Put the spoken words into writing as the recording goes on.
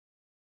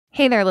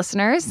Hey there,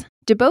 listeners.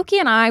 Deboki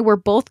and I were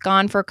both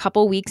gone for a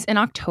couple weeks in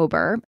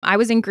October. I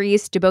was in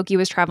Greece, Deboki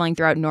was traveling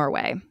throughout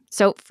Norway.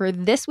 So for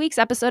this week's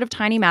episode of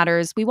Tiny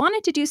Matters, we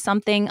wanted to do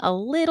something a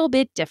little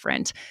bit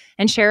different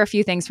and share a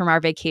few things from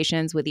our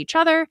vacations with each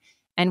other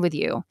and with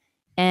you.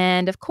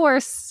 And of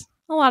course,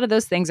 a lot of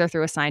those things are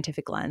through a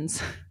scientific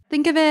lens.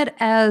 Think of it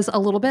as a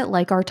little bit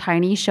like our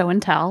tiny show and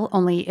tell,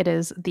 only it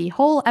is the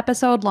whole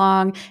episode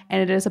long,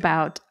 and it is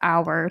about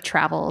our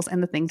travels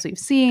and the things we've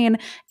seen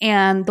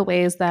and the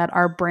ways that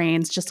our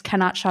brains just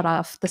cannot shut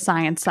off the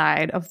science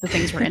side of the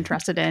things we're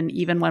interested in,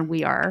 even when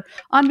we are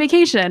on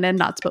vacation and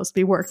not supposed to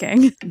be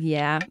working.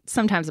 Yeah,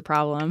 sometimes a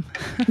problem.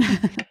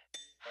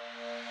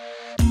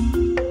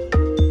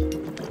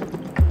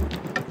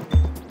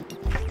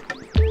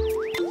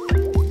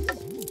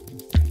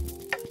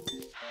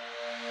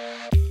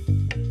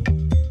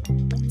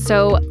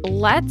 So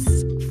let's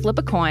flip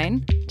a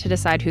coin to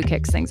decide who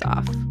kicks things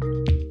off.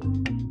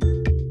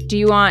 Do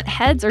you want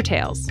heads or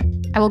tails?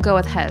 I will go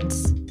with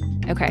heads.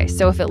 Okay,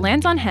 so if it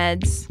lands on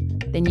heads,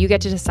 then you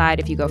get to decide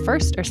if you go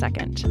first or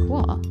second.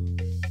 Cool.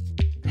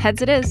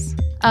 Heads it is.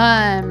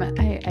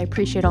 I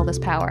appreciate all this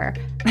power.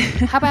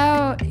 How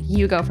about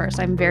you go first?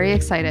 I'm very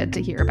excited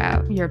to hear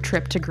about your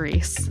trip to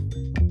Greece.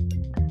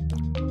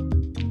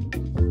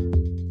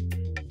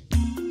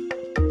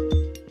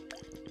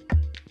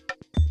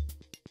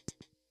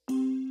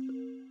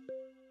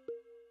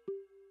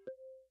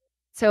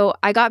 So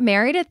I got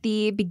married at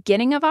the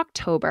beginning of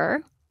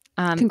October.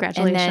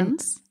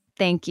 Congratulations.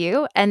 Thank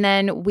you. And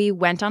then we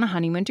went on a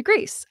honeymoon to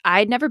Greece.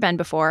 I'd never been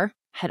before,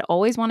 had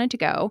always wanted to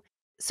go.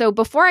 So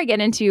before I get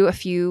into a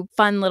few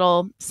fun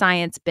little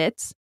science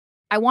bits,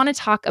 I want to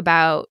talk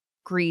about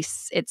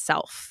Greece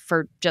itself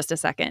for just a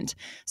second.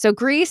 So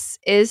Greece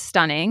is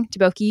stunning.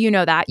 Deboki, you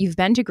know that. You've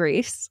been to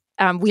Greece.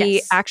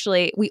 We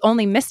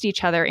only missed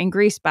each other in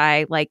Greece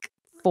by like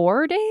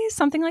 4 days,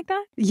 something like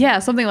that. Yeah,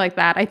 something like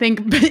that. I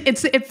think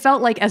it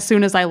felt like as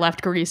soon as I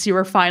left Greece, you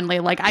were finally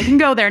like, I can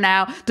go there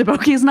now.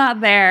 Deboki's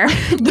not there.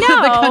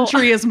 The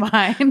country is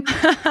mine.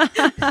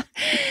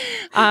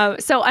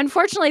 So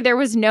unfortunately, there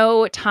was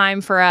no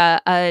time for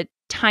a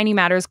Tiny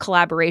Matters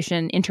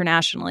collaboration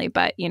internationally,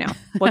 but you know,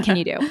 what can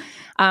you do?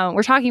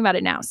 We're talking about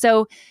it now.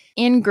 So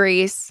in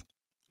Greece,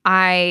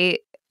 I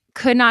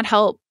could not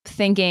help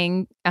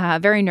thinking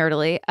very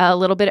nerdily a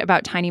little bit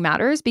about Tiny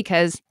Matters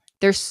because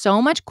there's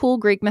so much cool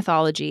Greek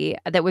mythology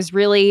that was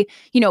really,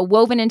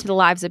 woven into the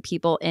lives of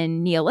people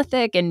in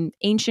Neolithic and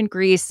ancient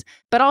Greece,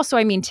 but also,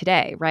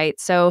 today, right?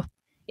 So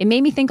it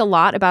made me think a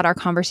lot about our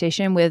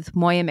conversation with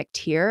Moya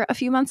McTeer a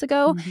few months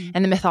ago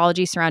and the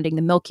mythology surrounding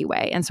the Milky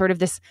Way and sort of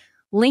this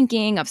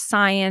linking of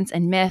science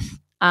and myth.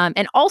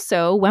 And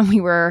also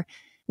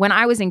when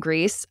I was in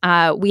Greece,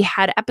 we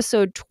had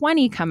episode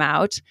 20 come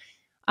out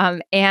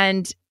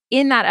and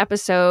in that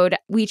episode,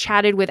 we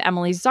chatted with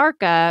Emily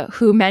Zarka,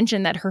 who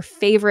mentioned that her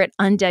favorite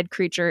undead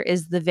creature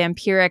is the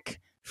vampiric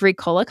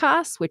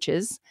Vrikolakas, which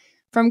is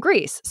from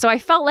Greece. So I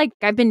felt like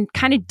I've been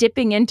kind of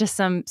dipping into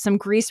some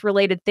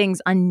Greece-related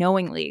things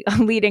unknowingly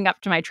leading up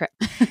to my trip.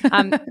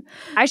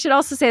 I should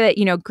also say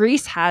that,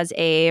 Greece has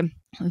a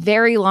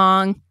very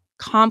long,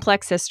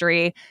 complex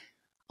history.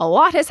 A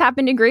lot has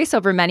happened in Greece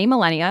over many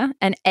millennia,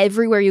 and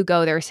everywhere you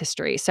go, there's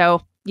history.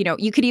 So,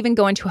 you could even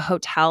go into a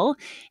hotel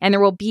and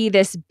there will be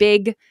this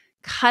big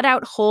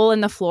cutout hole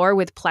in the floor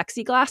with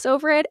plexiglass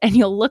over it, and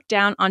you'll look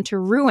down onto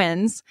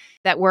ruins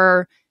that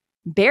were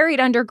buried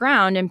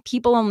underground and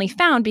people only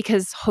found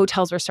because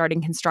hotels were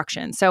starting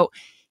construction. So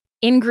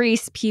in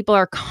Greece, people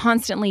are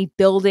constantly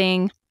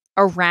building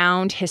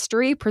around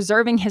history,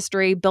 preserving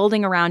history,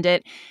 building around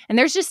it. And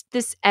there's just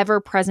this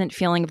ever-present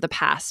feeling of the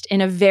past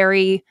in a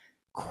very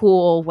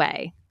cool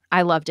way.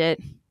 I loved it.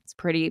 It's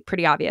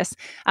pretty obvious.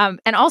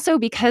 And also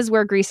because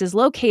where Greece is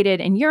located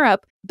in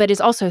Europe, but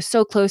is also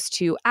so close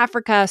to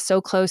Africa,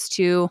 so close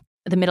to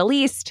the Middle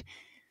East,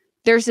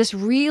 there's this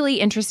really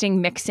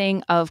interesting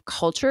mixing of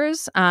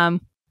cultures,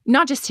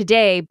 not just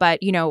today, but,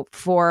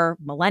 for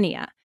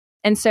millennia.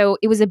 And so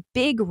it was a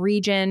big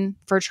region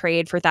for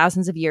trade for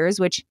thousands of years,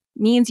 which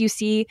means you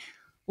see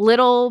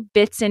little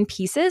bits and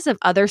pieces of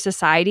other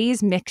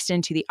societies mixed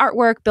into the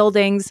artwork,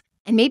 buildings,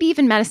 and maybe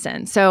even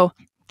medicine. So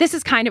this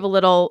is kind of a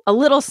little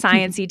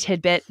sciencey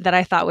tidbit that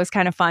I thought was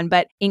kind of fun.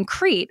 But in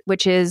Crete,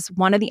 which is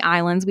one of the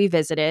islands we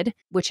visited,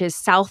 which is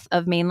south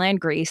of mainland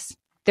Greece,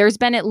 there's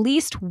been at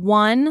least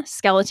one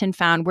skeleton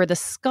found where the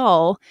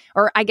skull,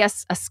 or I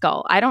guess a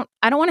skull, I don't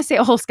want to say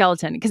a whole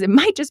skeleton because it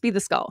might just be the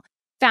skull,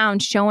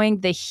 found showing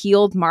the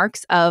healed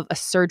marks of a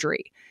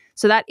surgery.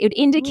 So that it would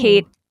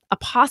indicate a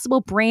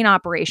possible brain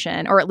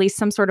operation, or at least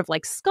some sort of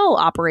like skull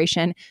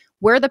operation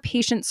where the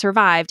patient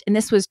survived. And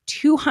this was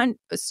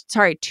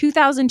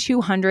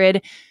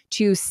 2200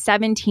 to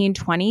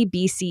 1720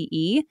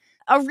 BCE,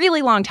 a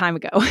really long time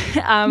ago.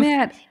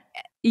 Man.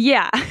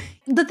 Yeah.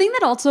 The thing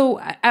that also,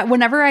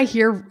 whenever I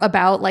hear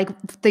about like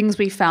things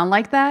we found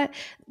like that,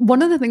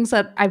 one of the things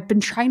that I've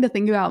been trying to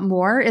think about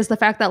more is the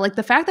fact that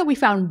we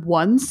found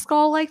one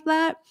skull like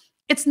that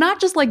it's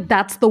not just like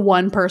that's the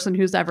one person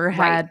who's ever Right.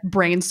 had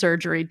brain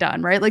surgery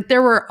done, right? Like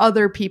there were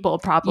other people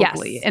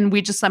probably, Yes. and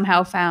we just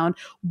somehow found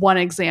one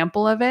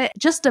example of it.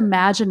 Just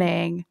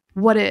imagining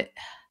what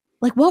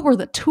were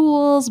the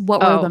tools?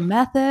 What were the Oh,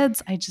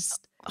 methods? I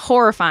just,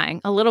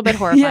 horrifying. A little bit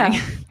horrifying.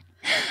 yeah,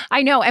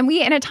 I know. And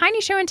we, in a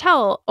tiny show and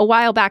tell a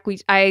while back,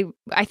 I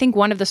think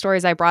one of the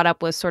stories I brought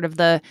up was sort of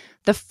the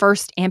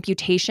first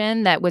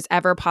amputation that was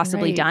ever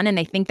possibly right. done. And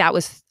they think that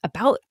was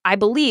about, I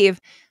believe,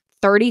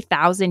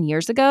 30,000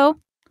 years ago,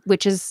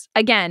 which is,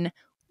 again,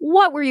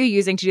 what were you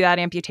using to do that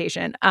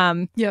amputation?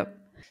 Yep.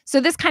 So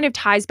this kind of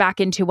ties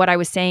back into what I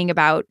was saying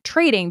about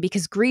trading,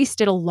 because Greece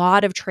did a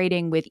lot of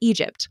trading with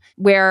Egypt,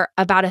 where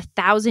about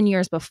 1,000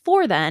 years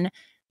before then,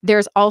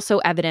 there's also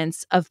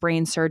evidence of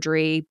brain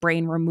surgery,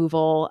 brain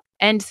removal.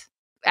 And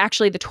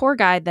actually, the tour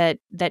guide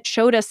that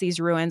showed us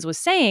these ruins was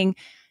saying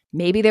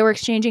maybe they were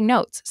exchanging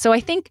notes. So I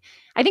think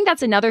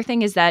that's another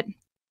thing, is that,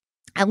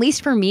 at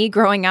least for me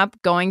growing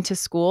up, going to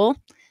school,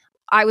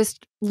 I was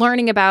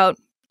learning about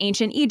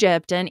ancient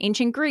Egypt and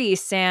ancient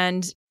Greece,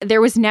 and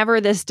there was never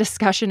this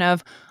discussion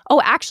of,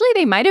 oh, actually,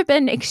 they might have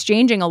been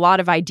exchanging a lot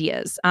of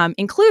ideas,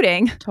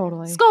 including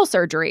Totally. skull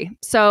surgery.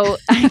 So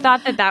I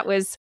thought that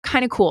was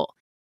kind of cool.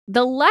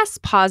 The less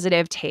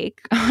positive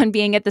take on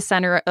being at the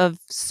center of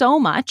so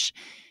much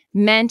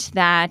meant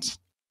that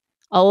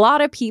a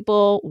lot of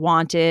people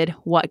wanted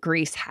what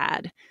Greece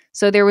had.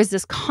 So there was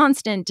this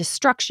constant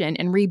destruction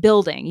and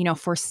rebuilding,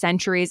 for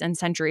centuries and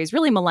centuries,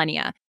 really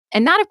millennia.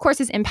 And that, of course,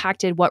 has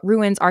impacted what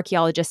ruins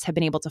archaeologists have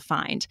been able to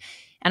find.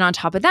 And on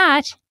top of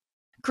that,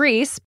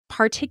 Greece,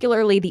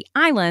 particularly the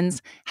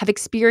islands, have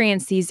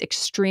experienced these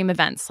extreme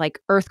events like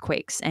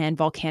earthquakes and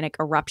volcanic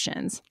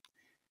eruptions.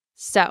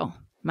 So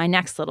my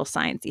next little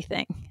sciencey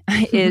thing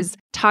is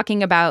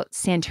talking about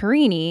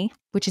Santorini,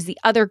 which is the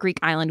other Greek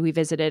island we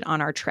visited on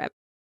our trip.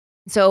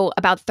 So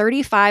about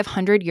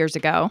 3,500 years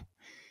ago,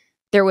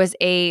 there was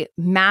a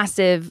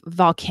massive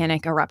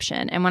volcanic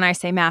eruption. And when I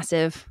say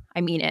massive,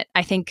 I mean it.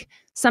 I think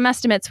some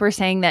estimates were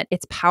saying that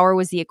its power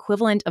was the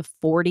equivalent of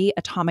 40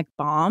 atomic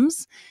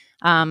bombs,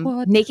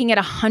 making it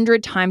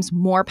 100 times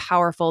more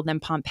powerful than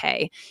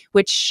Pompeii,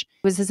 which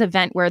was this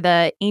event where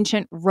the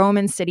ancient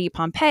Roman city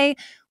Pompeii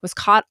was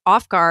caught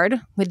off guard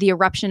with the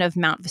eruption of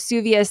Mount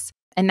Vesuvius,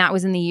 and that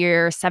was in the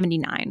year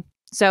 79.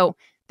 So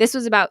this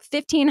was about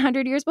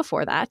 1,500 years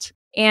before that.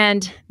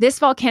 And this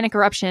volcanic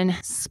eruption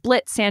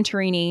split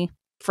Santorini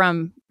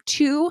from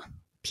 2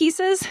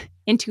 pieces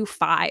into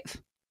 5.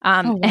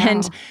 Wow.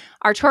 And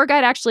our tour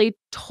guide actually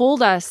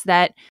told us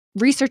that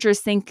researchers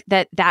think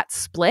that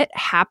split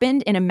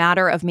happened in a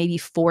matter of maybe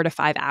 4 to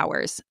 5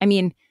 hours. I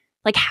mean,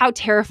 like, how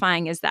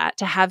terrifying is that,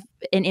 to have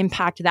an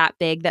impact that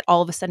big that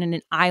all of a sudden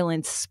an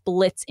island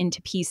splits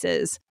into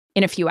pieces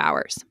in a few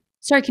hours?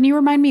 Sorry, can you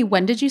remind me,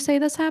 when did you say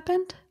this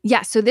happened?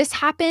 Yeah, so this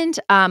happened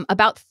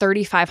about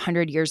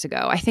 3,500 years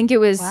ago. I think it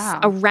was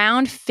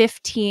around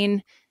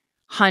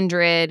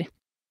 1,500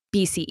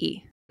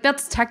 BCE.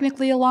 That's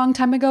technically a long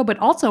time ago, but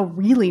also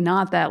really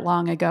not that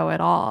long ago at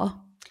all.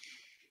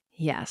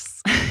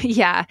 Yes.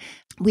 Yeah.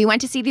 We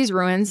went to see these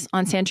ruins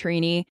on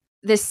Santorini,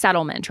 this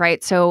settlement,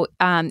 right? So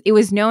it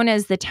was known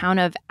as the town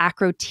of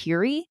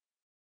Akrotiri.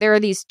 There are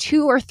these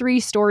 2 or 3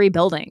 story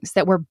buildings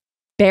that were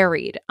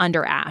buried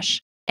under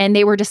ash, and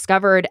they were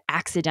discovered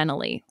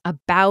accidentally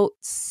about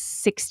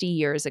 60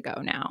 years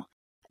ago now.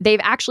 They've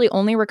actually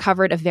only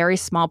recovered a very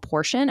small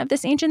portion of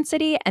this ancient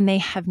city, and they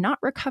have not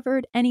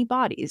recovered any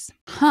bodies.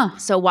 Huh.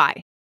 So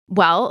why?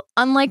 Well,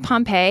 unlike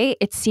Pompeii,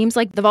 it seems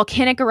like the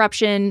volcanic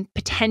eruption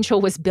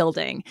potential was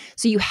building.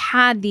 So you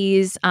had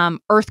these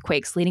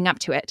earthquakes leading up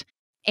to it.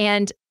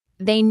 And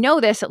they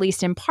know this, at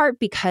least in part,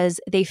 because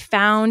they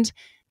found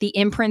the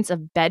imprints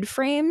of bed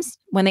frames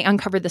when they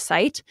uncovered the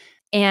site,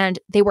 and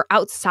they were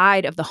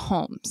outside of the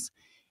homes.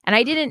 And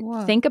I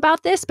didn't think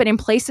about this, but in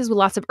places with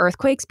lots of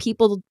earthquakes,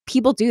 people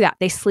do that.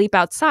 They sleep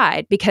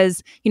outside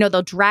because,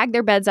 they'll drag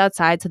their beds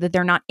outside so that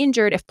they're not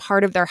injured if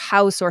part of their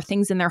house or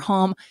things in their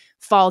home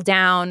fall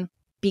down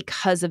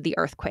because of the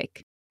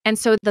earthquake. And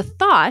so the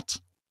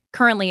thought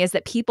currently is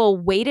that people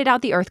waited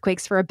out the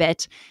earthquakes for a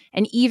bit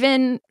and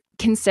even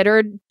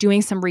considered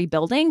doing some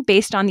rebuilding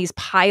based on these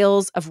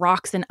piles of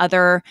rocks and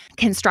other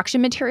construction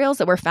materials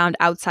that were found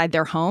outside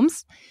their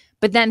homes.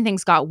 But then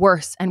things got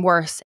worse and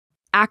worse.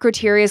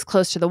 Akrotiri is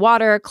close to the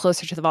water,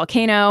 closer to the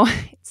volcano.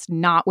 It's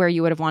not where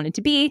you would have wanted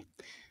to be.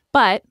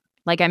 But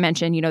like I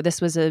mentioned, this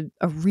was a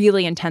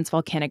really intense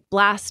volcanic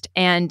blast,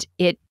 and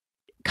it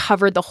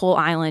covered the whole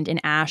island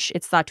in ash.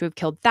 It's thought to have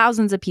killed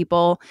thousands of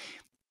people,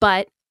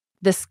 but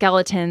the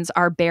skeletons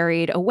are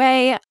buried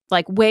away,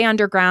 like way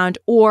underground,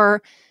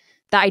 or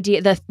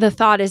the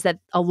thought is that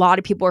a lot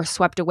of people were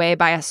swept away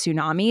by a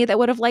tsunami that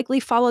would have likely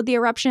followed the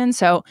eruption.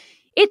 So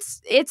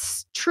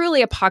it's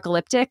truly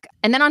apocalyptic.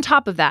 And then on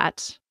top of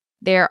that,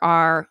 there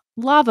are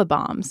lava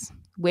bombs,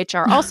 which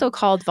are also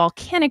called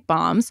volcanic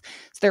bombs.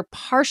 So they're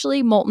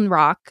partially molten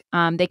rock.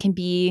 They can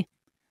be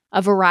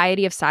a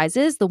variety of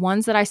sizes. The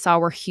ones that I saw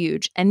were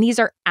huge. And these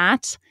are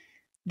at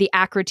the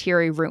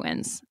Akrotiri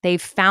ruins. They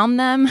found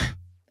them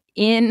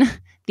in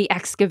the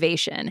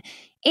excavation.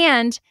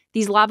 And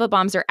these lava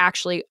bombs are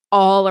actually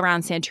all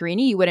around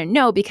Santorini. You wouldn't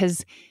know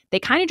because they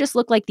kind of just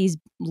look like these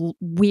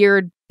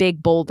weird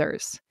big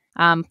boulders.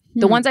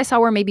 The ones I saw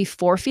were maybe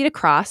 4 feet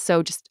across.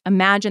 So just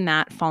imagine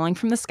that falling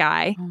from the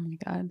sky. Oh my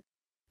God.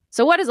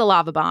 So what is a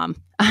lava bomb?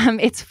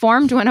 It's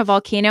formed when a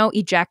volcano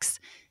ejects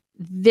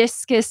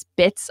viscous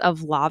bits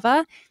of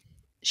lava.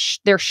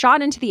 They're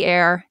shot into the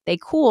air, they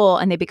cool,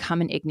 and they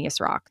become an igneous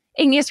rock.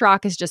 Igneous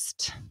rock is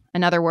just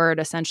another word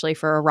essentially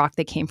for a rock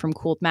that came from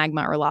cooled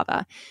magma or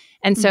lava.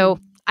 And so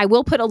I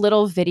will put a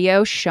little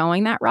video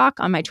showing that rock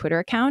on my Twitter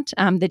account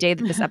the day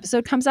that this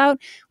episode comes out,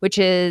 which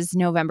is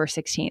November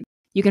 16th.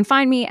 You can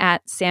find me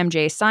at Sam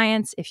J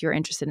Science if you're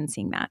interested in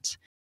seeing that.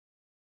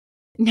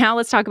 Now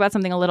let's talk about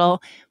something a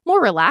little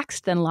more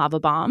relaxed than lava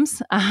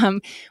bombs,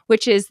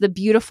 which is the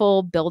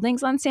beautiful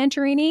buildings on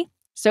Santorini.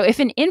 So if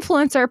an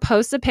influencer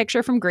posts a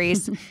picture from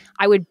Greece,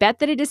 I would bet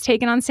that it is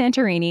taken on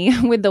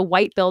Santorini with the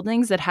white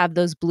buildings that have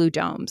those blue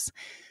domes.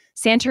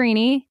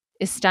 Santorini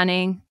is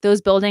stunning.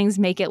 Those buildings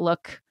make it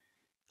look,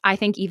 I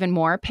think, even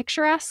more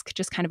picturesque,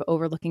 just kind of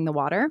overlooking the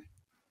water.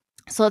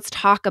 So let's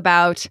talk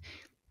about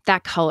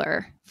that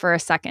color for a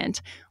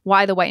second.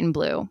 Why the white and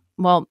blue?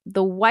 Well,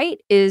 the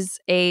white is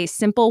a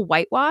simple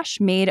whitewash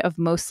made of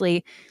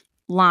mostly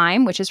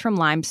lime, which is from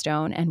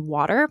limestone, and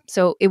water.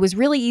 So it was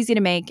really easy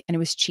to make and it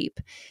was cheap.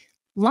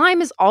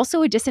 Lime is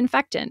also a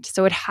disinfectant,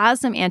 so it has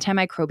some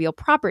antimicrobial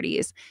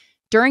properties.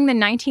 During the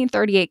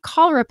 1938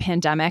 cholera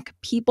pandemic,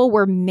 people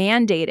were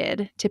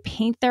mandated to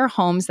paint their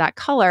homes that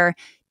color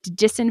to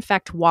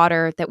disinfect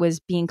water that was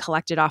being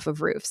collected off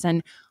of roofs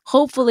and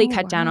hopefully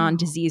cut down on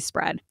disease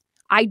spread.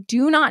 I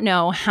do not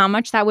know how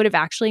much that would have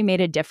actually made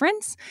a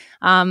difference.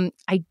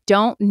 I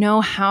don't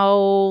know how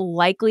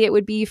likely it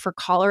would be for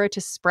cholera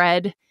to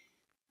spread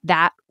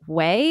that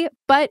way,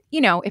 but,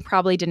 it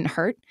probably didn't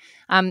hurt.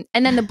 And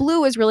then the blue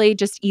was really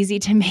just easy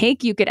to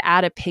make. You could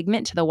add a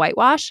pigment to the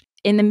whitewash.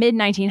 In the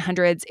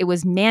mid-1900s, it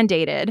was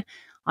mandated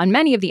on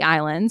many of the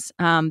islands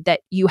that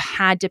you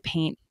had to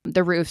paint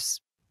the roofs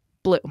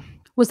blue.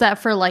 Was that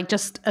for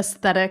just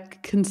aesthetic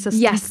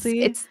consistency? Yes,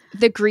 it's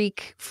the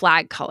Greek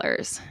flag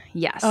colors.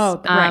 Yes.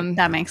 Oh, right.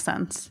 That makes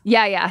sense.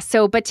 Yeah.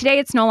 So, but today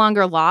it's no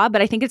longer law,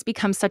 but I think it's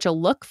become such a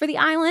look for the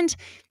island.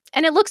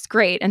 And it looks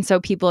great. And so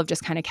people have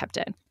just kind of kept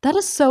it. That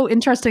is so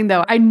interesting,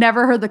 though. I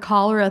never heard the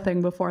cholera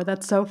thing before.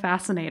 That's so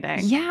fascinating.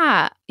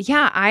 Yeah.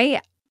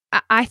 I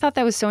thought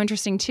that was so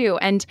interesting, too.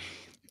 And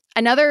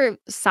another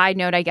side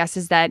note, I guess,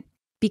 is that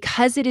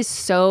because it is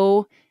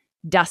so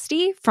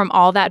dusty from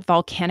all that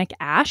volcanic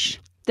ash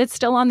that's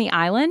still on the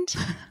island,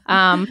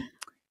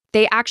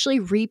 they actually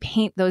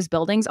repaint those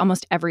buildings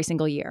almost every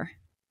single year.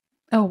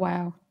 Oh,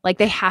 wow.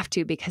 They have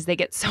to because they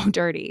get so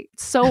dirty.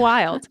 It's so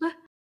wild.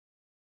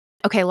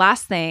 Okay,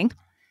 last thing.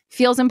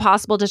 Feels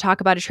impossible to talk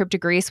about a trip to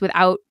Greece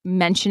without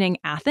mentioning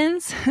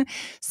Athens.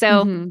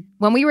 So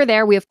when we were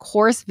there, we of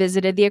course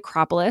visited the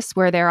Acropolis,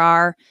 where there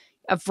are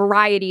a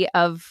variety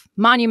of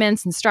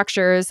monuments and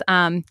structures.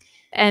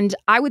 And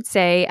I would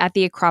say at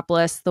the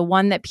Acropolis, the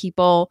one that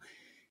people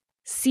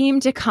seem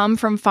to come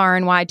from far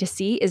and wide to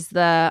see is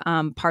the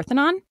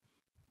Parthenon.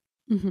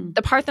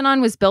 The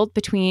Parthenon was built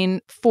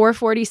between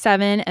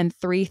 447 and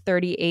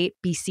 338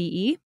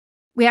 BCE.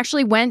 We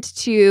actually went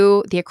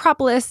to the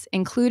Acropolis,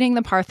 including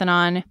the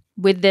Parthenon,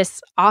 with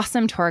this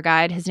awesome tour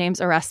guide. His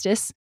name's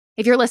Orestes.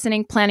 If you're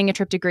listening, planning a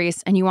trip to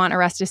Greece, and you want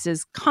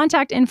Orestes'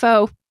 contact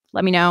info,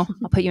 let me know.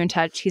 I'll put you in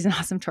touch. He's an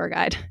awesome tour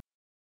guide.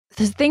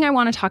 The thing I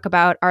want to talk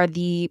about are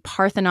the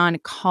Parthenon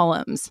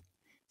columns.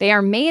 They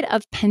are made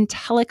of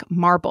Pentelic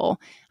marble,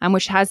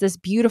 which has this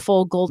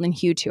beautiful golden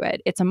hue to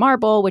it. It's a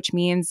marble, which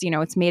means,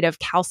 it's made of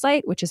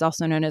calcite, which is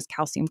also known as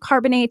calcium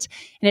carbonate.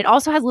 And it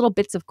also has little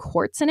bits of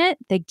quartz in it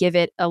that give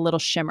it a little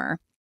shimmer.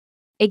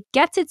 It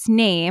gets its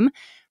name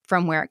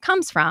from where it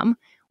comes from,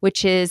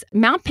 which is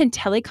Mount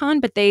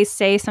Pentelicon, but they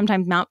say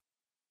sometimes Mount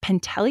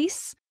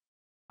Pentelis.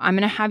 I'm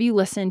going to have you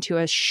listen to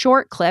a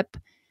short clip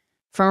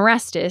from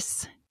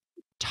Orestes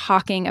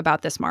talking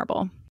about this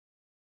marble.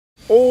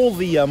 All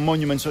the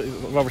monuments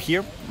over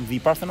here, the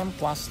Parthenon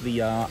plus the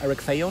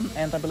Erechtheion,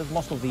 and I believe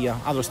most of the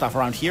other stuff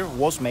around here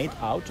was made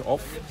out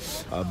of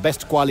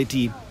best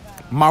quality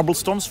marble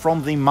stones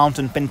from the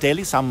mountain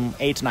Penteli, some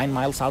 8-9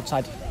 miles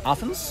outside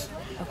Athens.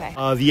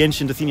 Okay. The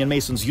ancient Athenian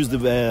masons used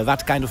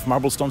that kind of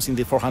marble stones in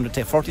the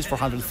 440s,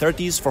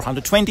 430s,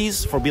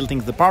 420s for building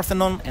the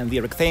Parthenon and the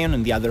Erechtheion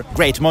and the other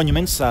great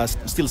monuments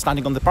still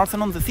standing on the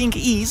Parthenon. The thing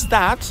is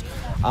that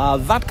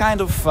that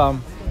kind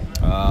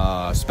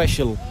of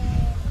special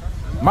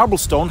marble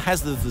stone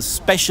has the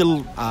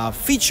special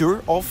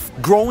feature of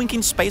growing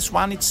in space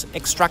when it's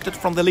extracted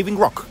from the living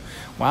rock.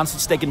 Once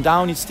it's taken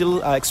down, it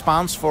still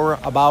expands for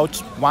about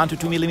 1 to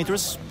 2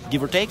 millimeters,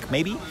 give or take,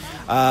 maybe,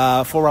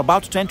 for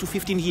about 10 to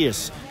 15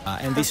 years.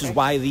 And this is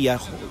why the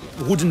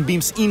wooden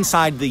beams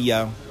inside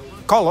the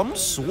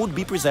columns would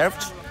be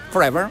preserved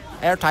forever,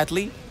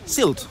 airtightly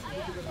sealed,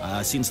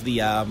 since the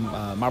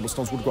marble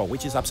stones would grow,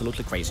 which is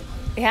absolutely crazy.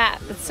 Yeah,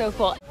 that's so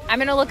cool. I'm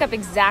going to look up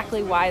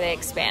exactly why they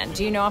expand.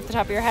 Do you know off the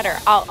top of your head? Or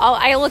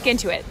I'll look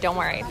into it. Don't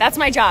worry. That's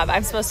my job.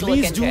 I'm supposed to look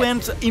into it.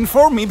 Please do and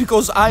inform me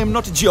because I'm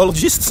not a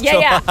geologist.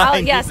 Yeah, so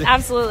yes,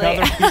 absolutely.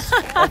 Another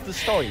piece of the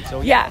story. So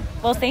yeah.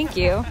 Well, thank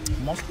you.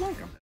 Most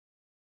welcome.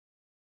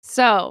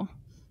 So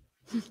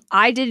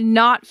I did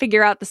not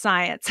figure out the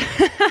science.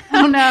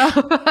 Oh, no.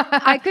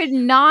 I could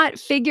not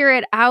figure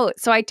it out.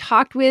 So I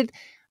talked with,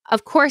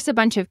 of course, a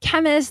bunch of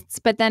chemists,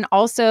 but then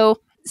also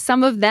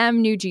some of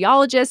them knew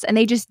geologists, and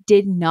they just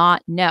did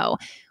not know.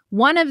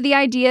 One of the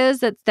ideas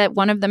that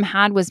one of them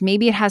had was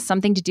maybe it has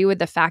something to do with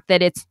the fact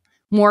that it's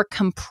more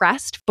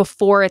compressed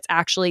before it's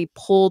actually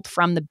pulled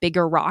from the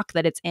bigger rock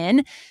that it's in.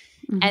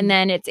 Mm-hmm. And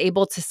then it's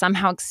able to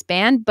somehow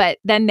expand. But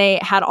then they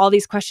had all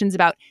these questions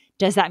about,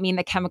 does that mean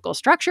the chemical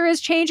structure is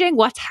changing?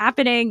 What's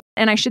happening?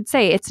 And I should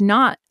say it's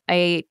not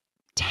a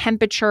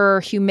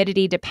temperature,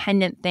 humidity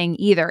dependent thing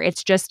either.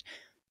 It's just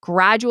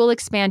gradual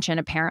expansion,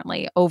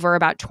 apparently, over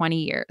about 20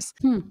 years.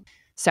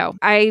 So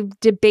I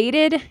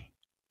debated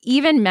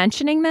even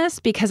mentioning this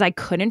because I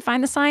couldn't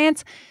find the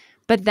science.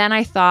 But then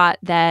I thought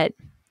that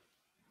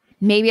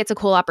maybe it's a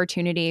cool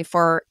opportunity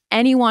for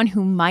anyone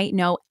who might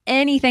know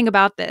anything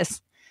about this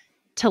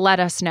to let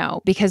us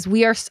know, because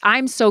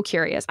I'm so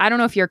curious. I don't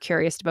know if you're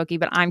curious, Deboki,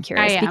 but I'm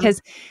curious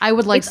because I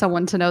would like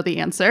someone to know the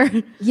answer.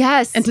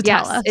 Yes. And to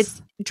tell us.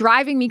 It's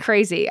driving me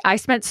crazy. I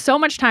spent so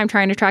much time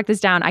trying to track this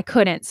down. I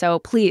couldn't. So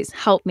please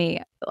help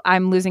me.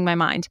 I'm losing my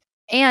mind.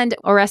 And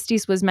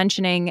Orestes was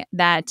mentioning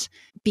that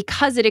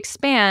because it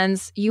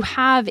expands, you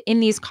have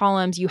in these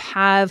columns, you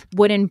have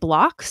wooden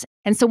blocks.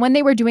 And so when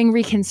they were doing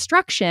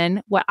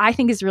reconstruction, what I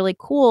think is really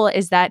cool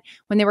is that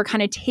when they were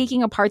kind of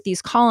taking apart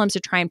these columns to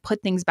try and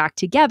put things back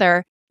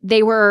together,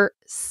 they were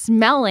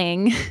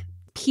smelling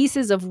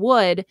pieces of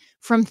wood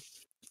from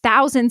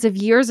thousands of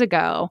years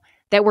ago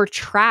that were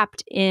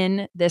trapped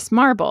in this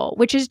marble,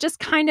 which is just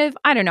kind of,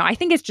 I don't know, I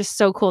think it's just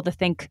so cool to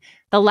think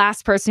the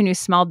last person who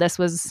smelled this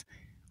was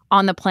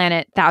on the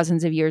planet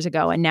thousands of years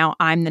ago. And now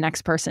I'm the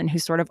next person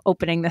who's sort of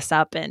opening this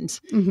up. And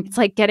it's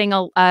like getting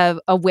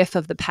a whiff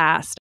of the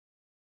past.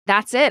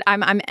 That's it.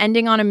 I'm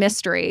ending on a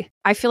mystery.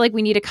 I feel like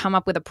we need to come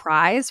up with a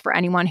prize for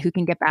anyone who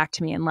can get back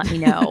to me and let me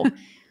know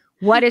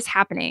what is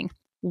happening.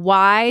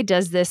 Why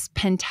does this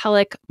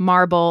Pentelic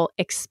marble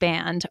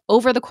expand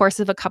over the course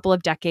of a couple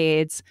of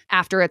decades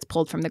after it's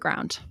pulled from the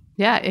ground?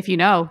 Yeah, if you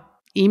know,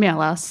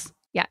 email us.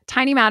 Yeah,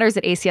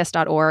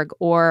 tinymatters@acs.org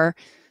or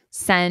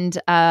send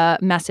a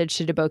message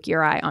to Deboki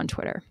or I on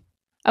Twitter.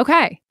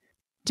 Okay,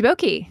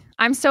 Deboki,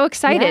 I'm so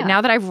excited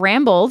now that I've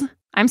rambled.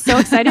 I'm so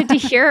excited to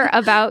hear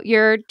about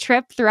your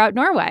trip throughout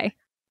Norway.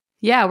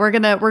 Yeah, we're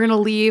gonna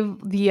leave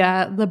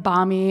the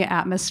balmy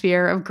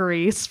atmosphere of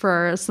Greece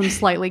for some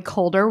slightly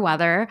colder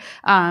weather.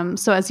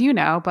 So as you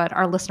know, but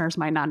our listeners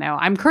might not know,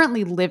 I'm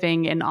currently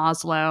living in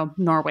Oslo,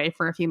 Norway,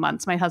 for a few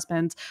months. My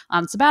husband's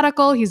on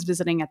sabbatical. He's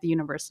visiting at the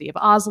University of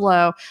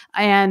Oslo,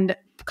 and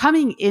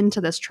coming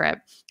into this trip,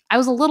 I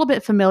was a little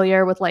bit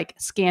familiar with like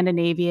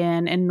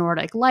Scandinavian and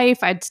Nordic life.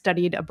 I'd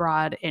studied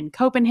abroad in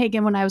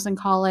Copenhagen when I was in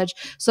college.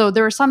 So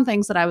there were some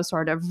things that I was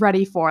sort of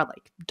ready for,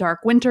 like dark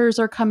winters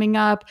are coming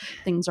up.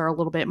 Things are a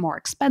little bit more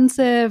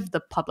expensive.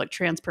 The public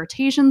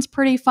transportation's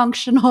pretty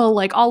functional.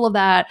 Like all of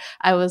that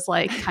I was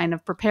like kind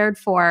of prepared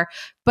for.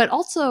 But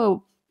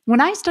also when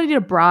I studied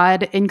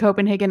abroad in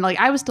Copenhagen, like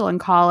I was still in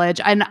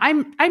college, and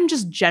I'm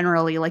just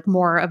generally like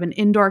more of an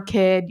indoor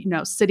kid, you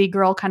know, city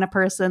girl kind of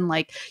person.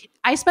 Like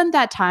I spent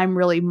that time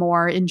really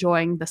more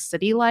enjoying the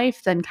city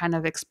life than kind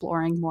of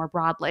exploring more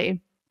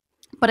broadly.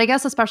 But I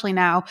guess especially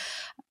now,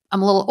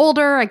 I'm a little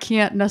older. I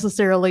can't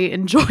necessarily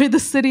enjoy the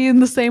city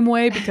in the same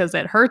way because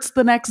it hurts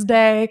the next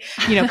day.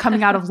 You know,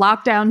 coming out of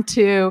lockdown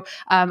too,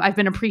 I've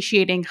been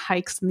appreciating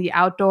hikes in the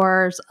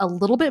outdoors a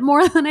little bit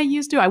more than I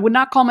used to. I would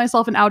not call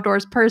myself an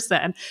outdoors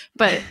person,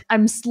 but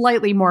I'm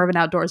slightly more of an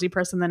outdoorsy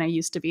person than I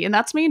used to be. And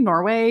that's made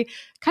Norway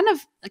kind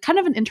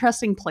of an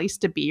interesting place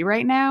to be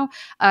right now.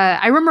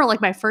 I remember like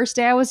my first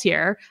day I was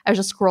here, I was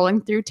just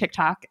scrolling through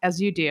TikTok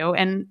as you do.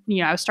 And,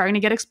 you know, I was starting to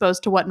get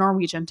exposed to what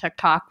Norwegian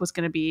TikTok was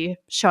going to be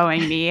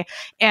showing me.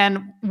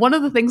 And one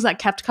of the things that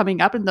kept coming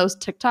up in those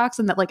TikToks,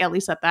 and that like at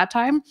least at that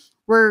time,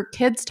 were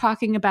kids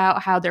talking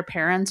about how their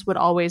parents would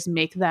always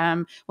make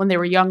them, when they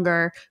were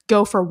younger,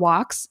 go for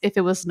walks if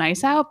it was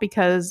nice out,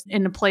 because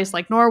in a place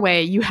like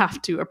Norway, you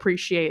have to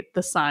appreciate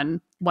the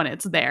sun when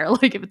it's there.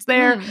 Like if it's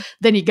there,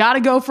 then you got to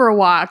go for a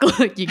walk.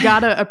 Like you got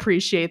to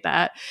appreciate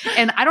that.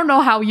 And I don't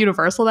know how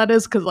universal that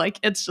is because like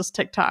it's just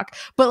TikTok.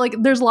 But like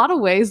there's a lot of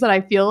ways that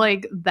I feel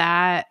like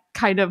that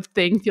kind of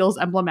thing feels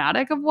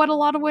emblematic of what a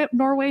lot of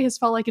Norway has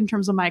felt like in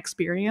terms of my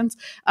experience,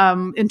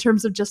 in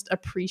terms of just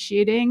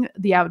appreciating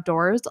the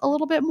outdoors a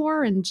little bit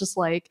more, and just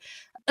like,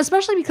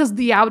 especially because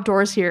the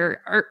outdoors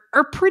here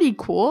are pretty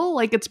cool.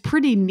 Like it's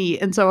pretty neat.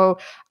 And so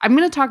I'm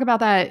going to talk about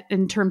that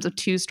in terms of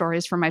two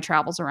stories from my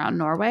travels around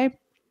Norway.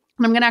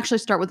 And I'm going to actually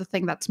start with the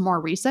thing that's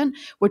more recent,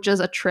 which is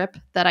a trip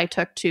that I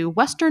took to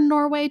Western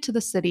Norway, to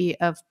the city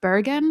of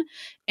Bergen.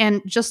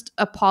 And just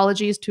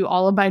apologies to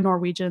all of my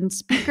Norwegian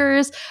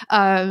speakers.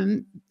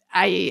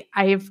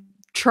 I've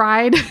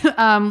tried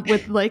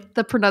with like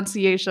the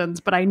pronunciations,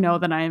 but I know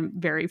that I'm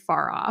very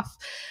far off.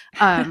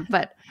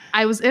 But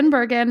I was in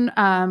Bergen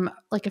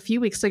like a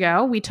few weeks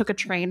ago. We took a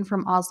train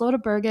from Oslo to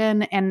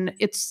Bergen, and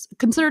it's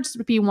considered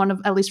to be one of,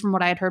 at least from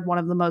what I had heard, one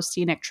of the most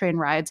scenic train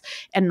rides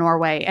in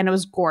Norway. And it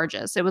was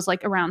gorgeous. It was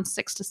like around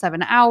 6 to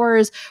 7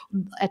 hours.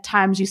 At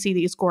times you see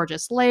these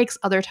gorgeous lakes,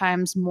 other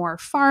times more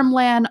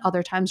farmland,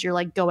 other times you're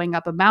like going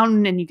up a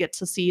mountain and you get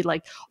to see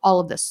like all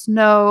of the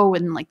snow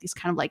and like these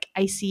kind of like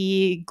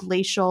icy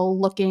glacial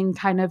looking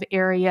kind of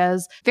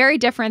areas. Very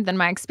different than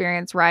my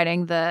experience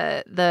riding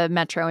the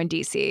metro in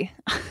DC.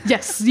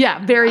 Yes,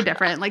 yeah, very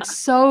different. Like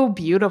so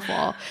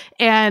beautiful.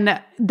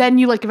 And then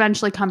you like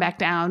eventually come back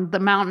down the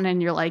mountain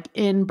and you're like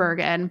in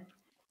Bergen.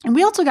 And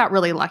we also got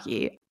really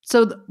lucky.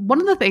 So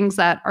one of the things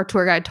that our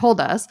tour guide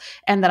told us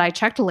and that I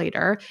checked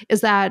later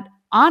is that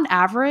on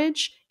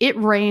average, it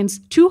rains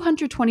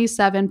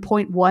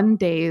 227.1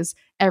 days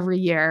every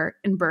year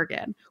in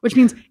Bergen, which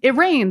means it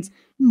rains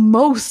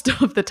most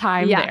of the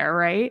time there,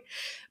 right?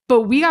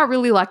 But we got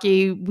really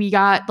lucky. We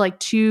got like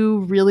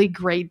 2 really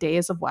great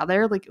days of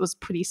weather. Like it was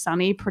pretty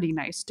sunny, pretty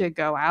nice to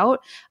go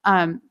out.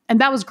 And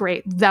that was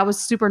great. That was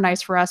super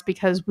nice for us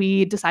because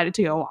we decided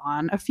to go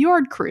on a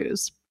fjord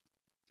cruise.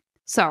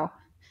 So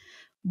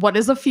what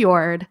is a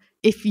fjord?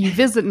 If you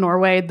visit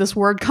Norway, this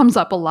word comes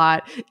up a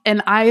lot.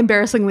 And I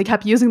embarrassingly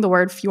kept using the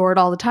word fjord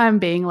all the time,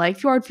 being like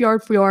fjord,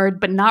 fjord, fjord,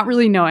 but not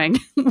really knowing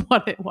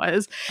what it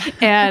was.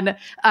 And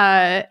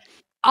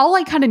all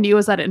I kind of knew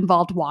is that it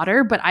involved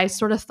water, but I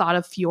sort of thought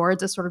of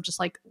fjords as sort of just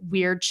like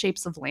weird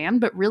shapes of land.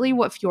 But really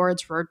what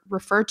fjords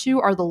refer to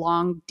are the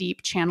long,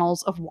 deep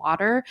channels of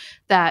water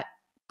that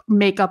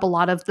make up a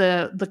lot of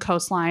the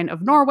coastline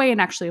of Norway and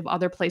actually of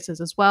other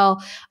places as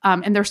well.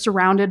 And they're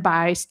surrounded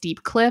by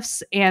steep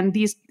cliffs. And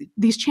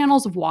these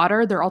channels of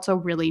water, they're also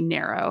really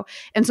narrow.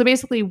 And so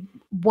basically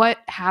what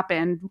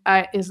happened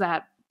is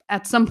that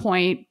at some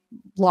point,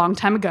 long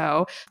time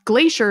ago,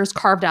 glaciers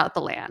carved out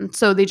the land.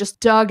 So they just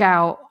dug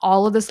out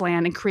all of this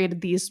land and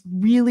created these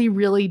really,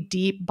 really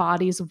deep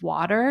bodies of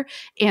water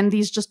and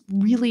these just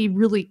really,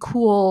 really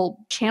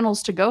cool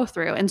channels to go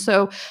through. And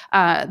so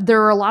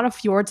there are a lot of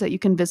fjords that you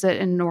can visit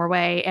in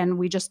Norway. And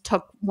we just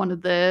took one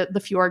of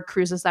the fjord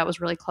cruises that was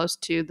really close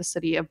to the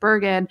city of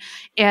Bergen.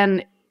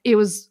 And it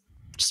was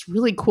just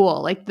really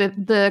cool. Like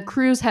the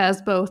cruise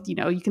has both, you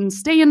know, you can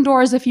stay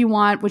indoors if you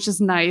want, which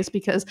is nice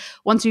because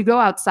once you go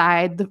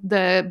outside,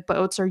 the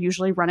boats are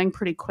usually running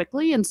pretty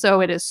quickly. And so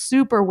it is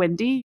super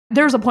windy.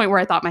 There's a point where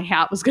I thought my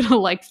hat was going to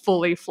like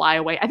fully fly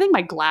away. I think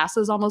my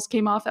glasses almost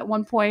came off at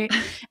one point.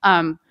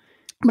 But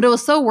it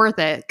was so worth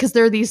it because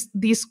there are these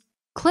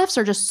cliffs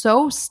are just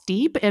so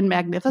steep and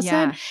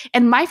magnificent. Yeah.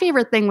 And my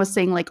favorite thing was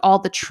seeing like all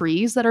the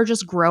trees that are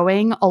just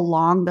growing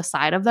along the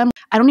side of them.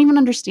 I don't even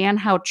understand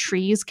how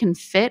trees can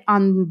fit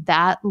on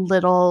that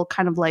little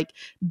kind of like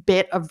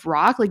bit of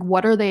rock. Like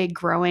what are they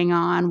growing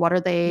on? What are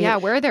they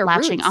where are their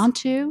latching roots?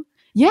 Onto?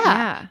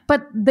 Yeah.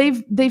 But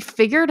they've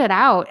figured it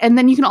out. And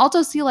then you can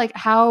also see like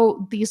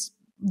how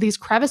these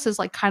crevices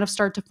like kind of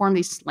start to form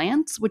these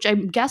slants, which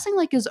I'm guessing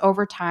like is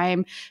over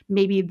time,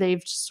 maybe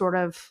they've just sort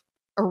of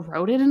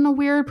eroded in a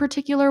weird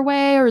particular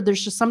way, or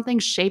there's just something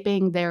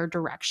shaping their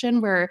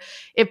direction where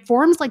it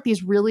forms like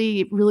these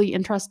really, really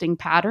interesting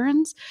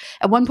patterns.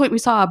 At one point we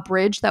saw a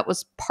bridge that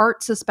was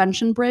part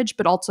suspension bridge,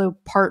 but also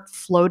part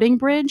floating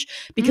bridge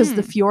because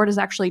the fjord is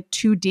actually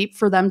too deep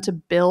for them to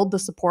build the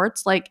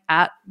supports like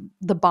at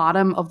the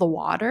bottom of the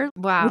water.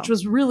 Wow. Which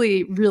was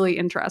really, really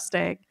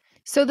interesting.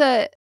 So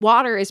the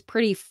water is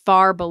pretty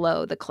far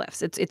below the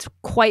cliffs. It's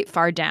quite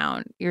far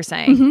down, you're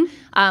saying.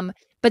 Mm-hmm.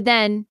 But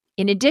then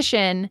in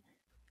addition,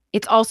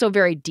 it's also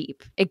very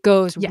deep. It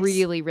goes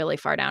really, really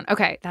far down.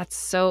 Okay, that's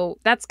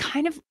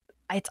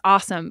it's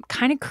awesome.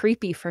 Kind of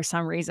creepy for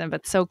some reason,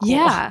 but so cool.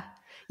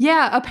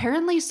 Yeah,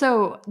 apparently.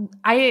 So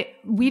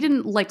we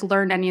didn't like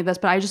learn any of this,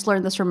 but I just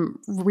learned this from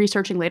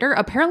researching later.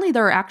 Apparently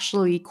there are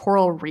actually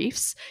coral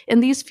reefs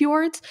in these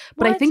fjords,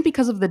 but I think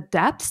because of the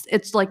depths,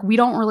 it's like we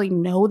don't really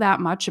know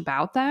that much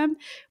about them,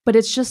 but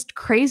it's just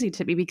crazy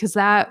to me because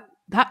that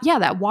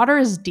water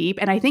is deep.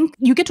 And I think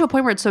you get to a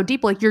point where it's so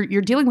deep, like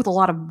you're dealing with a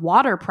lot of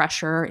water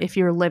pressure if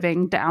you're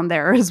living down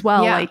there as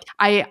well. Yeah. Like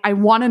I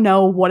want to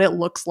know what it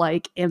looks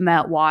like in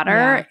that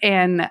water.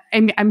 Yeah.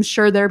 And I'm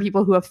sure there are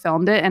people who have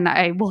filmed it and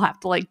I will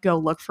have to like go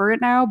look for it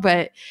now.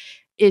 But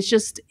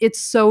it's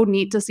so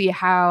neat to see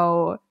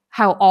how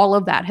all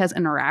of that has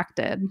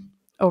interacted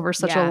over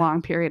such a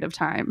long period of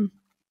time.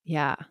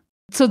 Yeah.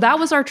 So that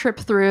was our trip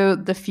through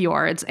the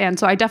fjords. And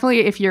so I definitely,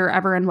 if you're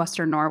ever in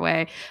Western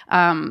Norway,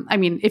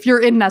 if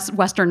you're in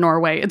Western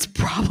Norway, it's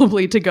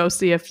probably to go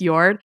see a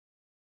fjord.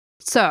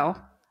 So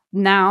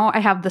now I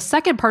have the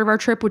second part of our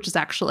trip, which is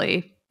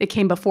actually, it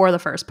came before the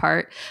first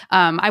part.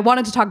 I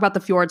wanted to talk about the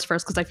fjords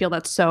first because I feel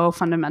that's so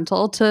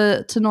fundamental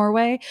to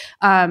Norway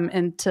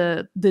and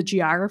to the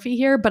geography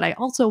here. But I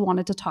also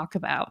wanted to talk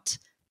about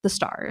the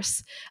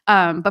stars.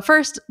 But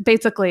first,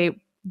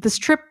 basically, this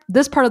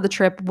part of the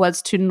trip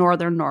was to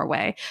northern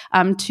Norway,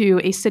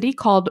 to a city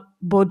called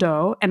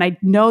Bodø. And I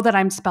know that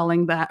I'm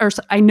spelling that, or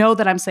I know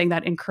that I'm saying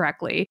that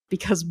incorrectly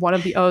because one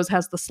of the O's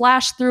has the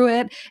slash through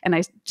it, and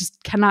I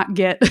just cannot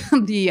get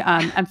the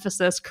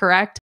emphasis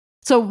correct.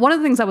 So one of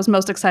the things that was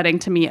most exciting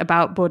to me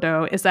about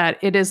Bodø is that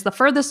it is the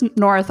furthest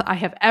north I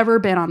have ever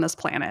been on this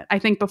planet. I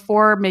think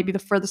before maybe the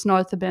furthest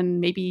north had been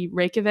maybe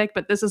Reykjavik,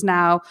 but this is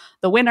now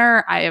the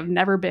winter. I have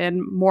never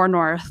been more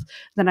north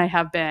than I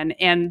have been.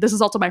 And this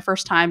is also my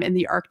first time in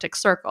the Arctic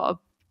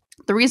Circle.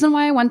 The reason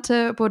why I went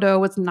to Bodø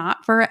was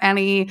not for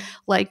any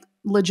like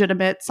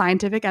legitimate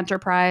scientific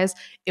enterprise.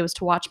 It was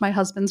to watch my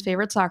husband's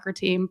favorite soccer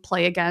team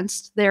play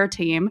against their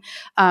team,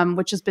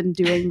 which has been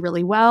doing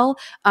really well,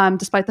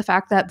 despite the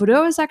fact that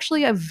Bodø is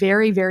actually a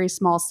very, very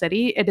small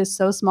city. It is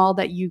so small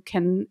that you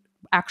can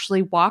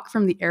actually walk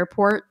from the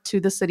airport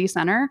to the city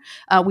center.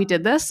 We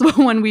did this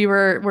when we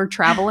were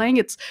traveling.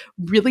 It's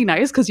really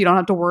nice because you don't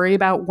have to worry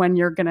about when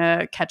you're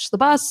gonna catch the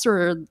bus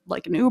or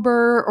like an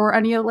Uber or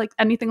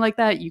anything like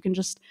that. You can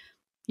just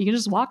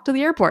walk to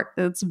the airport.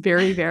 It's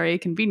very, very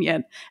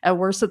convenient. At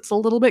worst, it's a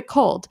little bit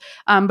cold,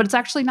 but it's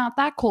actually not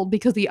that cold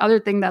because the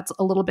other thing that's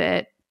a little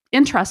bit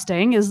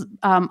interesting is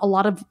a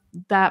lot of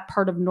that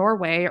part of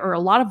Norway, or a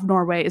lot of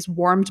Norway, is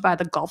warmed by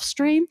the Gulf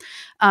Stream.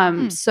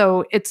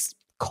 So it's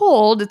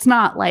cold. It's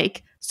not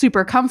like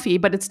super comfy,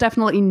 but it's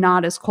definitely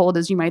not as cold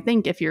as you might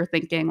think if you're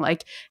thinking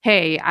like,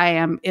 hey, I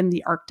am in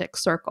the Arctic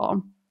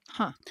Circle.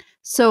 Huh.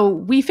 So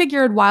we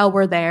figured while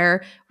we're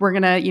there, we're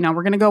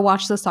gonna go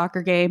watch the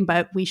soccer game,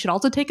 but we should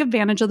also take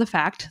advantage of the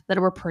fact that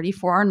we're pretty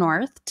far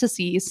north to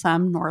see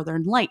some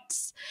northern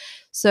lights.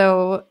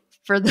 So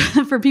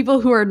for people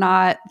who are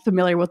not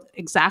familiar with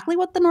exactly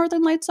what the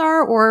northern lights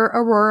are, or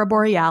aurora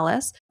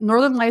borealis,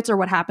 northern lights are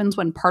what happens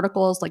when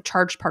particles, like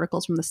charged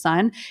particles from the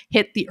sun,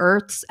 hit the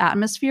Earth's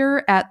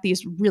atmosphere at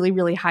these really,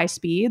 really high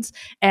speeds.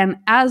 And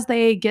as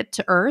they get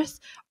to Earth,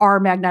 our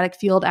magnetic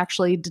field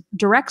actually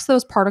directs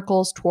those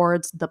particles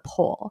towards the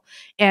pole.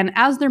 And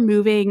as they're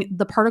moving,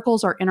 the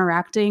particles are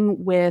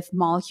interacting with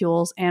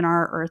molecules in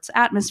our Earth's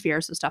atmosphere,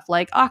 so stuff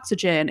like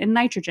oxygen and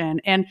nitrogen,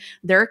 and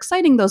they're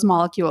exciting those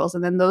molecules,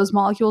 and then those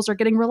molecules are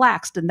getting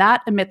relaxed, and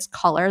that emits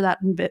color. That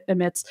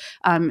emits,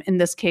 in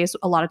this case,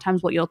 a lot of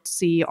times what you'll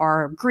see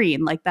are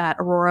green, like that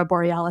aurora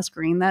borealis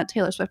green that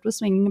Taylor Swift was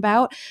singing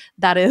about.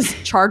 That is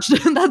charged.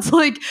 That's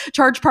like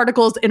charged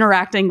particles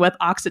interacting with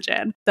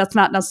oxygen. That's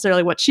not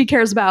necessarily what she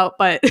cares about,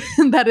 but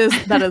that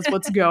is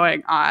what's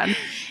going on.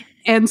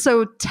 And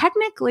so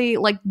technically,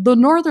 like, the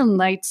northern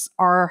lights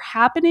are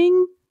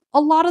happening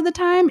a lot of the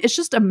time. It's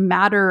just a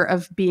matter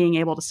of being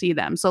able to see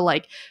them. So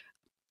like,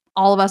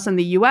 all of us in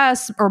the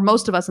US, or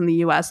most of us in the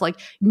US, like,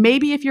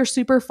 maybe if you're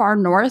super far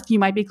north, you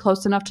might be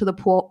close enough to the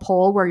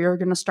pole where you're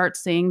going to start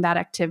seeing that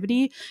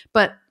activity.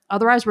 But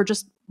otherwise,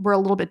 we're a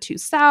little bit too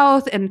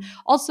south. And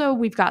also,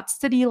 we've got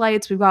city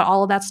lights, we've got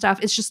all of that stuff.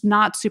 It's just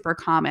not super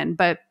common.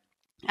 But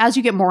as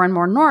you get more and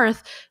more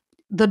north,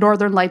 the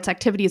northern lights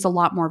activity is a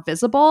lot more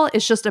visible.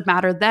 It's just a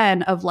matter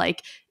then of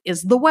like,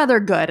 is the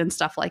weather good and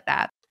stuff like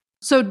that.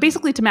 So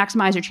basically, to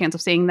maximize your chance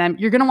of seeing them,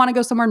 you're going to want to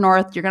go somewhere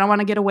north. You're going to want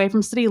to get away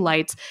from city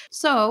lights.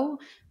 So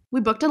we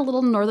booked a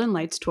little Northern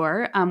Lights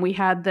tour. We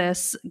had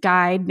this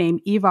guide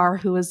named Ivar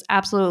who was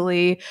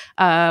absolutely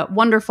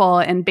wonderful.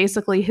 And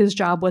basically his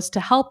job was to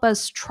help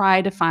us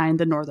try to find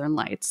the Northern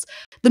Lights.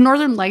 The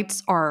Northern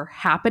Lights are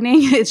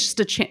happening. It's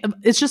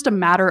just a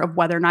matter of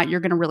whether or not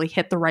you're going to really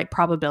hit the right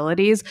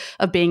probabilities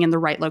of being in the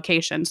right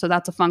location. So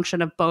that's a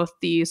function of both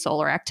the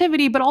solar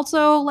activity, but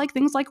also like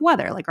things like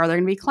weather, like are there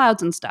going to be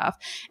clouds and stuff.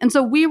 And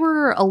so we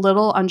were a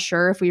little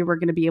unsure if we were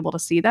going to be able to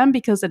see them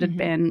because it had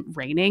been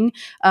raining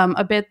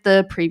a bit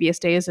the previous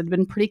days. Had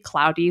been pretty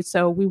cloudy,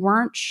 so we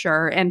weren't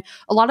sure. And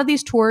a lot of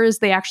these tours,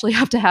 they actually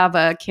have to have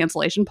a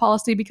cancellation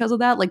policy because of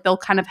that. Like, they'll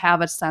kind of have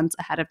a sense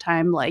ahead of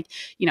time, like,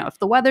 you know, if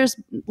the weather's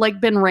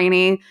like been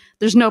rainy,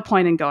 there's no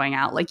point in going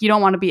out. Like, you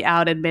don't want to be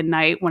out at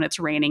midnight when it's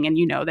raining and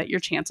you know that your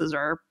chances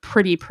are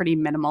pretty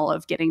minimal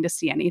of getting to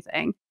see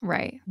anything.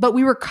 Right. But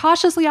we were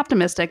cautiously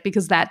optimistic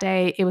because that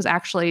day it was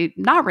actually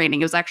not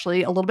raining. It was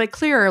actually a little bit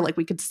clearer. Like,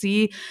 we could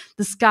see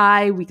the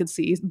sky, we could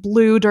see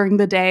blue during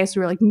the day. So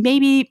we were like,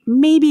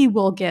 maybe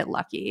we'll get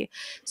lucky.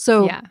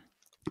 So yeah.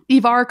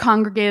 Ivar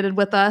congregated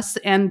with us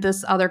and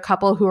this other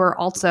couple who are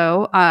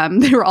also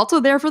they were also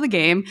there for the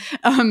game,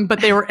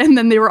 but they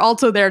were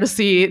also there to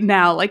see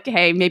now, like,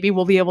 hey, maybe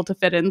we'll be able to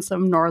fit in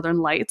some Northern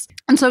Lights.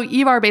 And so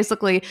Ivar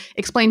basically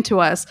explained to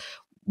us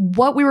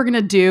what we were going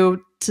to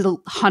do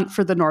to hunt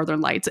for the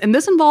Northern Lights. And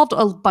this involved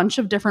a bunch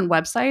of different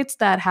websites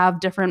that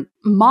have different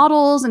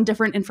models and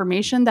different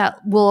information that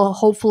would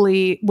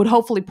hopefully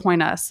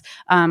point us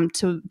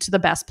to the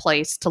best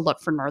place to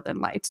look for Northern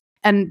Lights.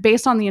 And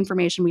based on the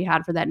information we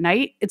had for that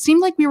night, it seemed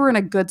like we were in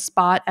a good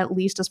spot, at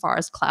least as far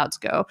as clouds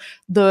go.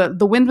 The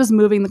wind was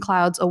moving the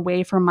clouds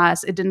away from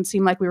us. It didn't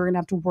seem like we were going to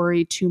have to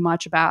worry too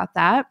much about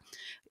that.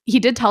 he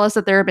did tell us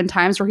that there have been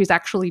times where he's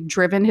actually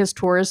driven his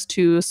tours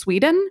to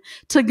Sweden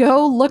to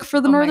go look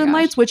for the Northern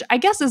Lights, which I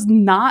guess is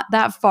not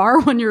that far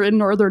when you're in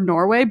northern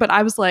Norway. But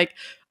I was like,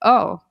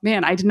 oh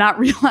man, I did not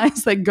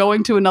realize that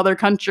going to another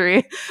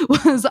country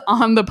was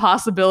on the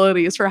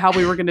possibilities for how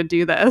we were going to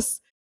do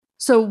this.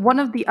 So one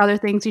of the other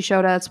things he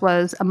showed us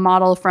was a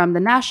model from the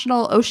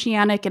National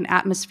Oceanic and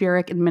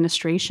Atmospheric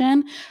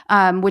Administration,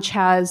 which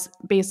has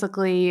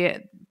basically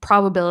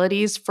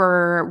probabilities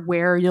for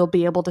where you'll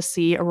be able to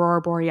see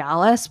aurora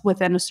borealis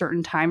within a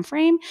certain time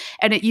frame.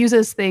 And it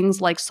uses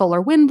things like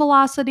solar wind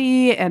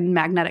velocity and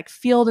magnetic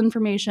field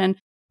information.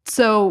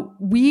 So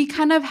we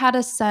kind of had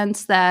a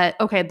sense that,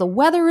 okay, the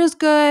weather is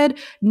good.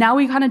 Now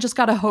we kind of just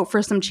got to hope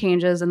for some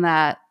changes in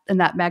that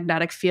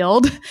magnetic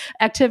field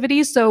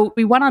activity. So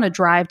we went on a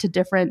drive to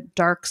different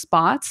dark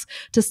spots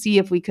to see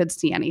if we could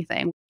see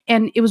anything.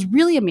 And it was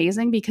really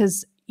amazing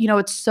because, you know,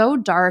 it's so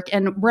dark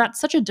and we're at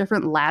such a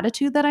different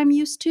latitude that I'm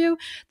used to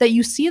that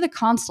you see the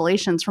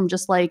constellations from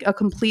just like a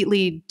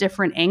completely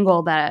different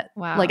angle that,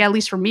 like, at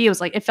least for me, it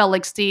was like, it felt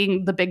like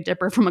seeing the Big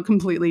Dipper from a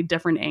completely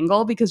different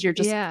angle because you're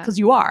just, because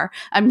you are,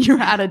 I mean, you're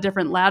at a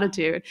different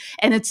latitude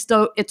and it's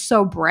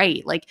so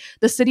bright. Like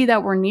the city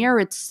that we're near,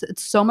 it's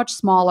so much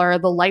smaller.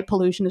 The light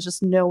pollution is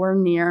just nowhere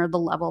near the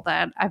level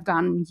that I've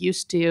gotten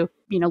used to,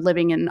 you know,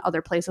 living in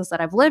other places that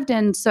I've lived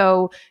in.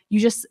 So you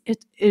just,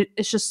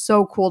 it's just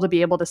so cool to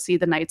be able to see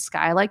the night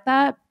sky like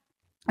that.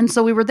 And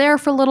so we were there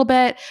for a little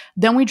bit.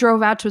 Then we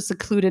drove out to a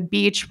secluded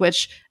beach,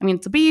 which, I mean,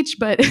 it's a beach,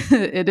 but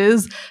it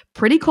is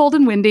pretty cold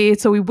and windy.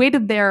 So we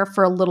waited there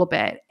for a little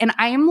bit. And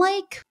I am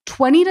like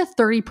 20 to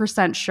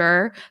 30%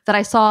 sure that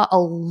I saw a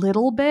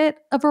little bit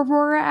of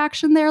aurora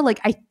action there. Like,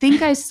 I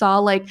think I saw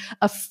like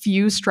a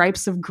few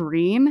stripes of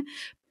green,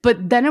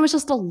 but then it was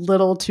just a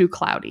little too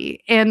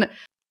cloudy. And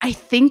I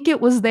think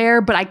it was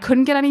there, but I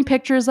couldn't get any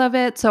pictures of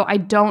it, so I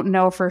don't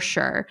know for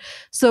sure.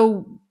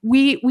 So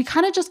we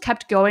kind of just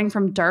kept going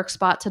from dark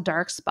spot to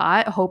dark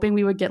spot, hoping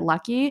we would get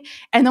lucky.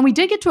 And then we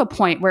did get to a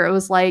point where it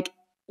was like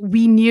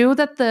we knew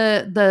that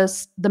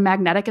the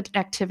magnetic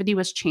activity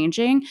was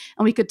changing,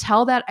 and we could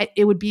tell that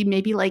it would be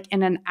maybe like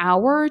in an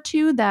hour or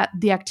two that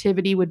the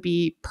activity would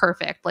be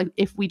perfect. Like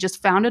if we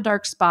just found a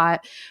dark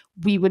spot,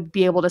 we would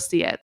be able to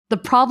see it. The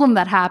problem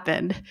that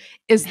happened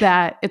is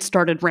that it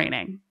started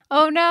raining.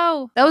 Oh,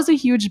 no. That was a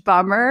huge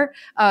bummer.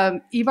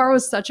 Ivar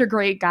was such a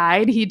great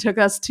guide. He took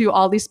us to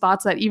all these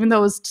spots that even though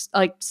it was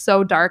like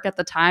so dark at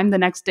the time, the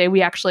next day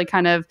we actually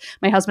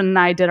my husband and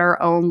I did our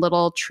own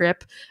little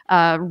trip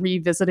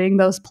revisiting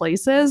those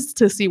places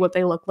to see what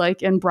they look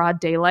like in broad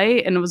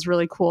daylight. And it was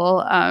really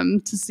cool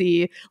to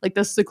see like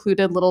this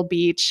secluded little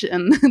beach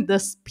and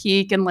this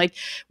peak. And like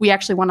we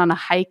actually went on a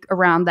hike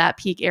around that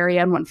peak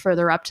area and went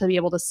further up to be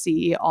able to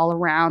see all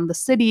around the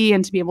city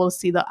and to be able to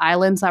see the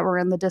islands that were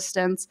in the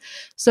distance.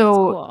 So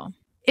cool.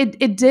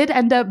 It did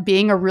end up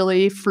being a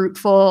really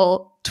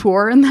fruitful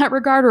tour in that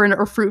regard, or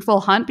a fruitful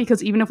hunt,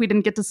 because even if we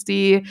didn't get to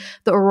see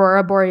the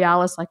aurora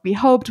borealis like we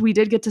hoped, we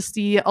did get to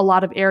see a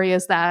lot of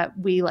areas that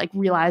we like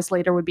realized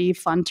later would be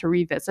fun to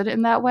revisit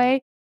in that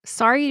way.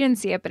 Sorry you didn't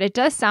see it, but it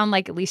does sound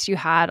like at least you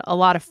had a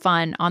lot of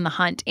fun on the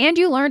hunt and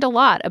you learned a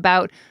lot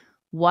about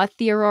what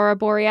the aurora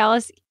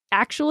borealis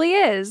actually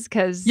is,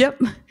 because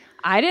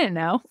I didn't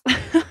know.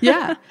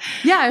 Yeah.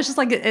 It's just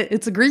like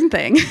it's a green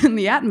thing in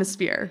the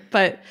atmosphere.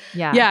 But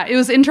yeah, it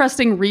was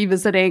interesting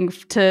revisiting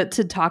to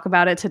talk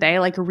about it today,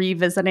 like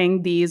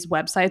revisiting these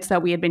websites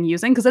that we had been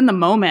using. Because in the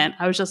moment,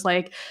 I was just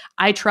like,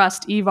 I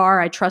trust Ivar.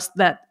 I trust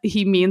that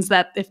he means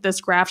that if this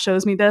graph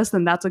shows me this,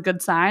 then that's a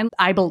good sign.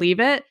 I believe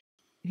it.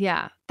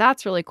 Yeah,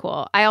 that's really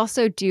cool. I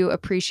also do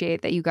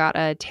appreciate that you got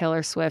a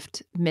Taylor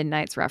Swift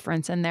Midnights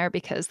reference in there,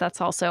 because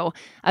that's also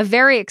a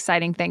very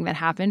exciting thing that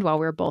happened while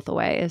we were both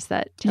away, is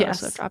that Taylor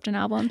Swift dropped an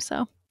album.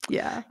 So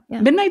yeah.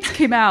 Midnights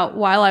came out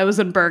while I was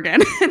in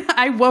Bergen.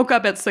 I woke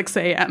up at 6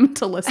 a.m.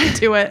 to listen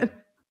to it.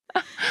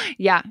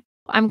 Yeah,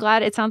 I'm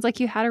glad. It sounds like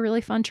you had a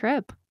really fun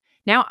trip.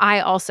 Now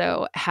I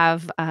also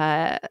have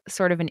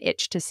sort of an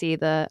itch to see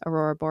the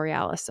aurora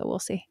borealis, so we'll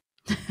see.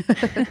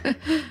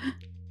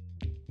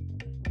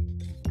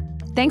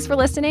 Thanks for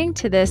listening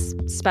to this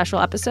special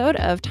episode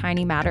of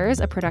Tiny Matters,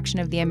 a production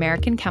of the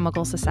American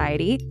Chemical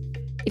Society.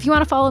 If you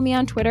want to follow me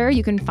on Twitter,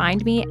 you can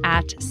find me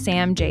at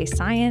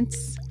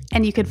SamJScience.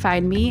 And you can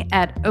find me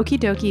at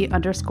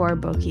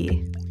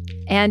okidoki_boki.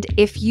 And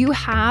if you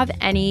have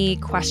any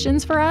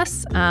questions for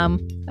us,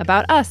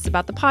 about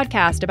the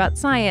podcast, about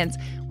science,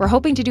 we're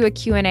hoping to do a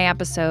Q&A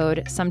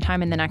episode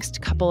sometime in the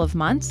next couple of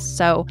months.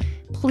 So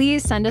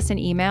please send us an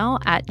email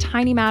at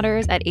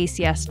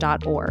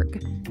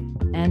tinymatters@acs.org.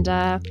 And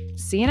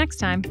see you next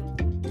time.